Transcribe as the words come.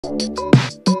Hey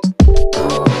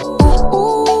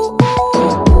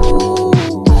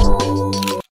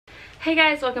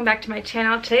guys, welcome back to my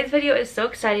channel. Today's video is so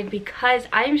exciting because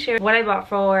I am sharing what I bought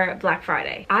for Black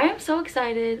Friday. I am so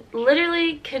excited.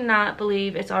 Literally cannot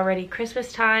believe it's already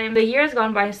Christmas time. The year has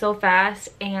gone by so fast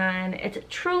and it's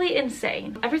truly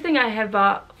insane. Everything I have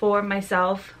bought for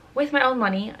myself with my own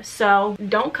money, so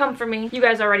don't come for me. You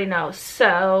guys already know.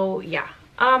 So yeah.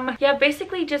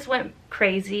 Basically just went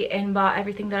crazy and bought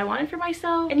everything that I wanted for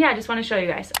myself. And yeah, I just want to show you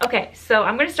guys. Okay, so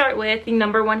I'm going to start with the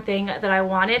number one thing that I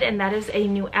wanted, and that is a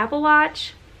new Apple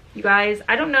Watch. You guys,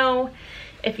 I don't know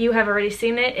if you have already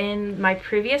seen it in my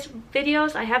previous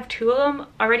videos. I have two of them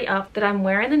already up that I'm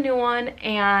wearing the new one,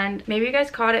 and maybe you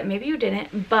guys caught it, maybe you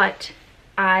didn't, but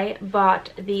I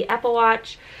bought the Apple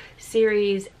Watch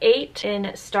Series 8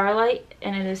 in Starlight,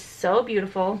 and it is so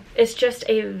beautiful. It's just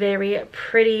a very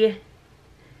pretty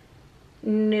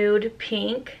nude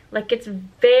pink. Like, it's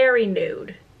very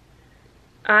nude.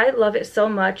 I love it so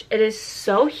much. It is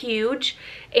so huge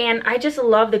and I just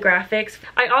love the graphics.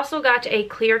 I also got a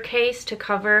clear case to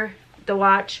cover the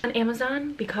watch on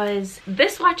Amazon because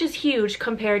this watch is huge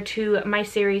compared to my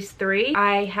Series 3.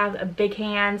 I have big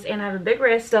hands and I have a big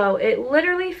wrist, so it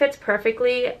literally fits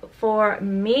perfectly for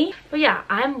me. But yeah,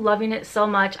 I'm loving it so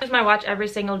much. I use my watch every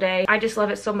single day. I just love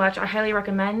it so much. I highly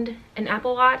recommend an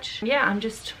Apple Watch. Yeah, I'm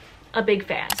just a big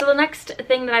fan. So the next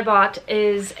thing that I bought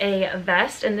is a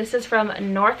vest, and this is from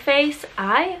North Face.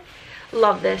 I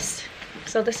love this.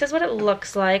 So this is what it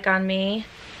looks like on me.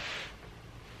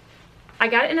 I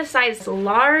got it in a size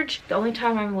large. The only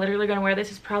time I'm literally going to wear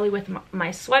this is probably with my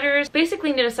sweaters.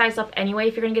 Basically, you need to size up anyway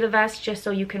if you're going to get a vest, just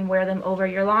so you can wear them over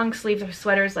your long sleeves or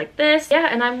sweaters like this. Yeah,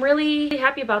 and I'm really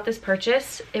happy about this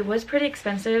purchase. It was pretty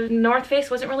expensive. North Face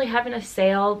wasn't really having a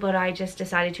sale, but I just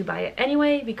decided to buy it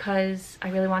anyway because I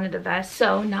really wanted a vest.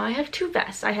 So now I have two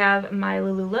vests. I have my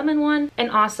Lululemon one and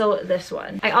also this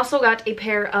one. I also got a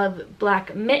pair of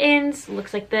black mittens,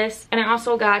 looks like this, and I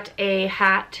also got a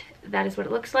hat. That is what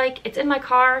it looks like. It's in my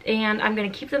car and I'm gonna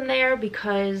keep them there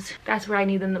because that's where I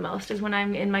need them the most, is when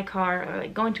I'm in my car or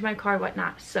like going to my car,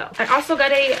 whatnot. So I also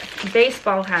got a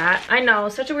baseball hat. I know,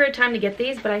 such a weird time to get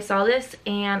these, but I saw this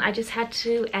and I just had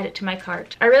to add it to my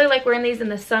cart. I really like wearing these in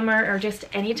the summer or just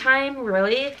anytime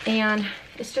really, and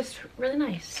it's just really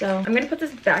nice. So I'm gonna put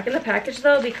this back in the package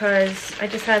though because I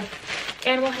just have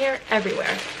animal hair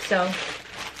everywhere. So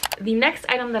the next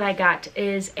item that I got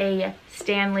is a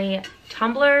Stanley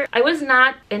tumbler. I was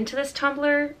not into this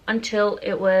tumbler until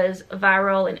it was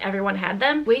viral and everyone had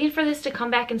them. Waiting for this to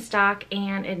come back in stock,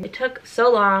 and it took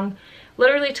so long.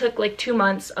 Literally took like 2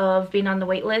 months of being on the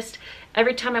wait list.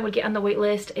 Every time I would get on the wait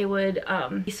list, it would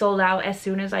be sold out as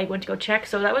soon as I went to go check.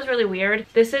 So that was really weird.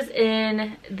 This is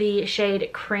in the shade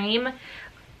Cream.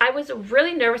 I was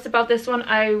really nervous about this one.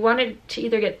 I wanted to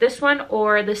either get this one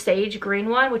or the sage green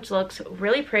one, which looks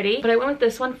really pretty, but I went with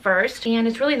this one first, and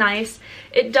it's really nice.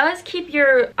 It does keep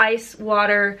your ice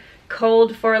water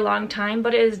cold for a long time,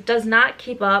 but it does not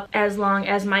keep up as long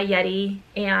as my Yeti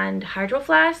and Hydro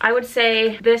Flask. I would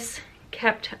say this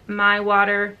kept my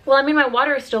water, well, I mean, my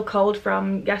water is still cold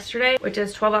from yesterday, which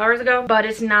is 12 hours ago, but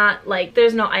it's not like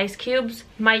there's no ice cubes.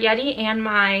 My Yeti and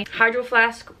my Hydro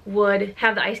Flask would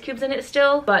have the ice cubes in it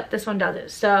still, but this one doesn't.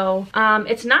 So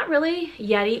it's not really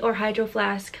Yeti or Hydro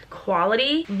Flask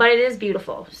quality, but it is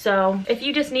beautiful. So if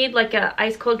you just need like a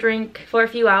ice cold drink for a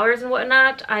few hours and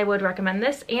whatnot, I would recommend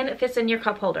this, and it fits in your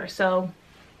cup holder, so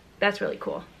that's really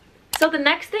cool. So the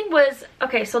next thing was,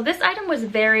 okay, so this item was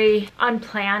very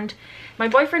unplanned. My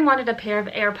boyfriend wanted a pair of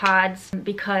AirPods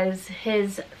because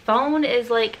his phone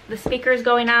is like, the speaker's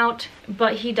going out,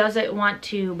 but he doesn't want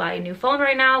to buy a new phone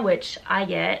right now, which I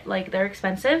get, like, they're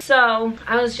expensive. So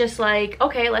I was just like,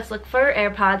 okay, let's look for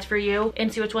AirPods for you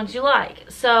and see which ones you like.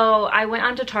 So I went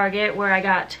onto Target where I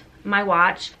got my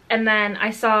watch, and then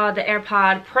I saw the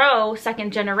AirPod Pro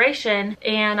 2nd generation,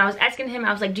 and I was asking him,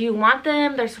 I was like, do you want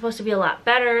them? They're supposed to be a lot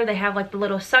better. They have like the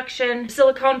little suction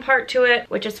silicone part to it,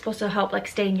 which is supposed to help like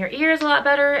stay in your ears a lot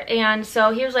better. And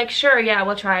so he was like, sure, yeah,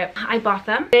 we'll try it. I bought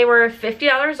them. They were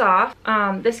 $50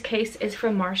 off. This case is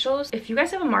from Marshalls. If you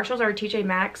guys have a Marshalls or a TJ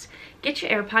Maxx, get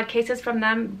your AirPod cases from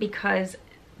them because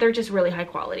they're just really high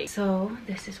quality. So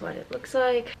this is what it looks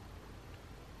like.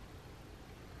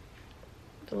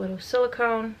 The little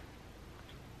silicone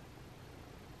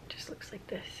just looks like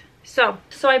this. So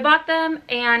I bought them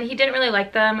and he didn't really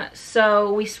like them,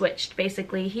 so we switched.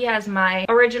 Basically, he has my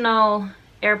original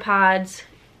AirPods,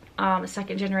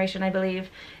 2nd generation, I believe,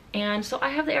 and so I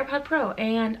have the AirPod Pro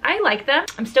and I like them.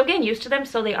 I'm still getting used to them,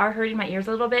 so they are hurting my ears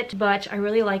a little bit, but I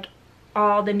really like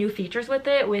all the new features with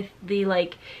it, with the,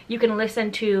 like, you can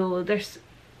listen to this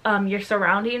your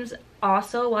surroundings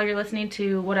also while you're listening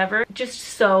to whatever. Just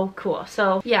so cool.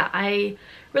 So yeah, I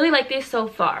really like these so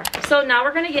far. So now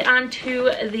we're gonna get on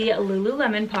to the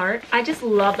Lululemon part. I just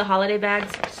love the holiday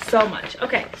bags so much.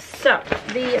 Okay, so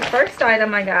the first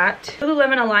item I got,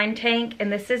 Lululemon Align Tank,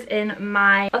 and this is in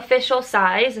my official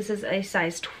size. This is a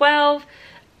size 12.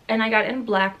 And I got it in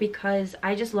black because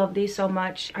I just love these so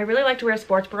much. I really like to wear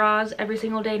sports bras every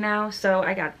single day now, so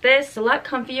I got this. It's a lot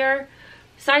comfier.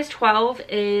 Size 12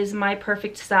 is my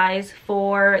perfect size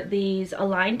for these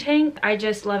Align Tank. I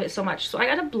just love it so much. So I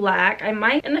got a black. I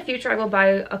might, in the future, I will buy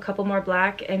a couple more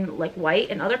black and like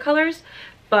white and other colors.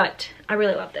 But I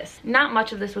really love this. Not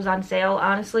much of this was on sale,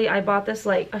 honestly. I bought this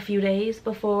like a few days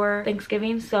before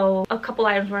Thanksgiving. So a couple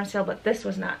items were on sale, but this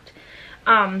was not.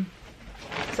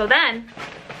 So then,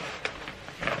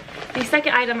 the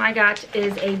second item I got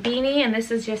is a beanie. And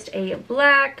this is just a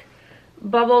black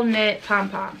bubble knit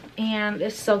pom-pom, and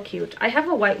it's so cute. I have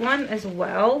a white one as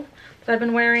well that I've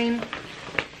been wearing.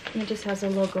 It just has a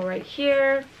logo right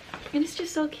here, and it's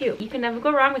just so cute. You can never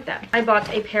go wrong with that. I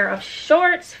bought a pair of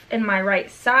shorts in my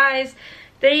right size.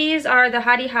 These are the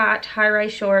Hottie Hot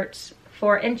high-rise shorts,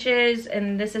 4 inches,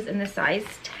 and this is in the size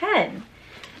 10.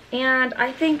 And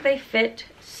I think they fit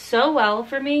so well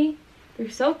for me. They're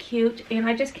so cute, and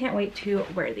I just can't wait to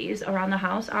wear these around the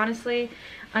house, honestly,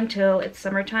 until it's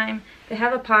summertime. They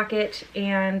have a pocket,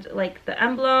 and like the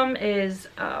emblem is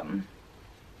the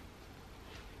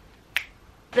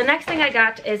next thing I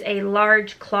got is a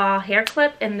large claw hair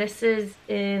clip, and this is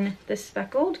in the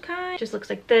speckled kind. It just looks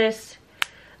like this.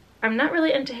 I'm not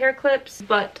really into hair clips,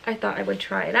 but I thought I would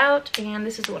try it out, and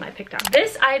this is the one I picked up.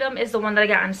 This item is the one that I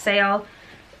got on sale.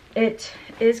 It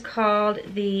is called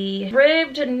the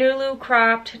Ribbed Nulu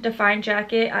Cropped Defined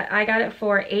Jacket. I got it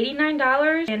for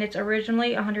 $89, and it's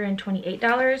originally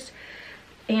 $128.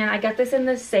 And I got this in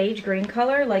the sage green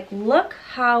color. Like, look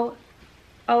how,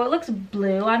 oh, it looks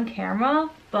blue on camera,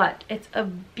 but it's a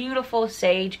beautiful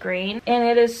sage green, and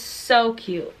it is so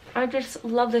cute. I just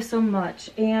love this so much,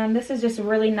 and this is just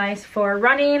really nice for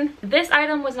running. This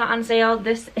item was not on sale.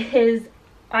 This is,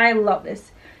 I love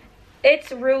this. It's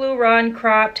Rulu Run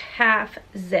Cropped Half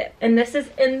Zip, and this is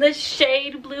in the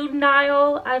shade Blue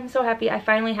Nile. I'm so happy I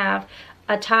finally have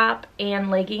a top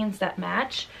and leggings that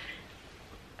match.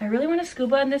 I really want to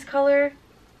scuba in this color.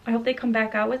 I hope they come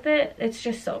back out with it. It's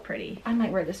just so pretty. I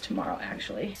might wear this tomorrow,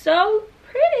 actually. So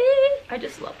pretty. I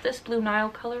just love this Blue Nile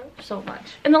color so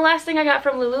much. And the last thing I got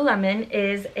from Lululemon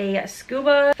is a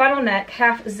scuba funnel neck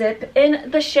half zip in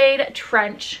the shade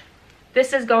Trench.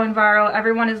 This is going viral.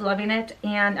 Everyone is loving it,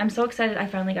 and I'm so excited I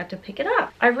finally got to pick it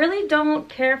up. I really don't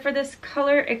care for this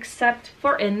color except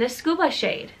for in this scuba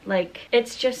shade. Like,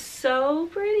 it's just so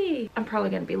pretty. I'm probably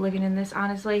gonna be living in this,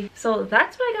 honestly. So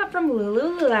that's what I got from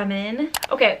Lululemon.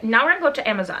 Okay, now we're gonna go to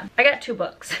Amazon. I got 2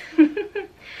 books.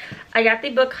 I got the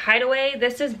book Hideaway.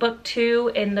 This is book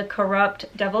 2 in the Corrupt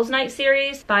Devil's Night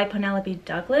series by Penelope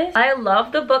Douglas. I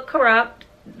love the book Corrupt.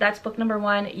 That's book number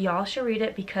 1. Y'all should read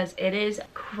it because it is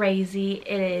crazy.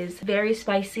 It is very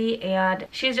spicy, and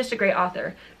she's just a great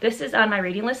author. This is on my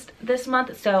reading list this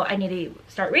month, so I need to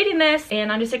start reading this,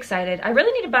 and I'm just excited. I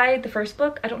really need to buy the first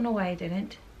book. I don't know why I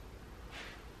didn't.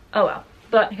 Oh well.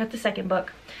 But I got the second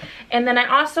book. And then I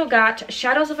also got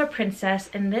Shadows of a Princess,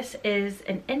 and this is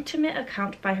an intimate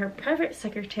account by her private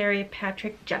secretary,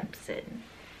 Patrick Jepson.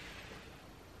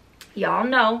 Y'all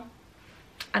know,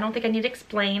 I don't think I need to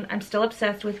explain, I'm still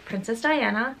obsessed with Princess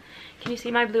Diana. Can you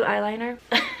see my blue eyeliner?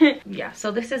 Yeah,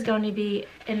 so this is going to be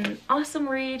an awesome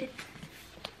read.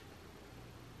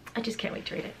 I just can't wait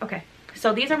to read it. Okay,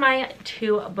 so these are my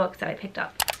 2 books that I picked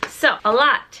up. So, a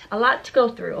lot to go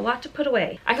through, a lot to put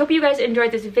away. I hope you guys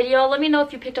enjoyed this video. Let me know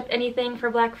if you picked up anything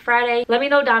for Black Friday. Let me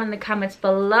know down in the comments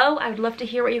below. I would love to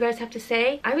hear what you guys have to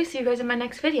say. I will see you guys in my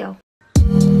next video.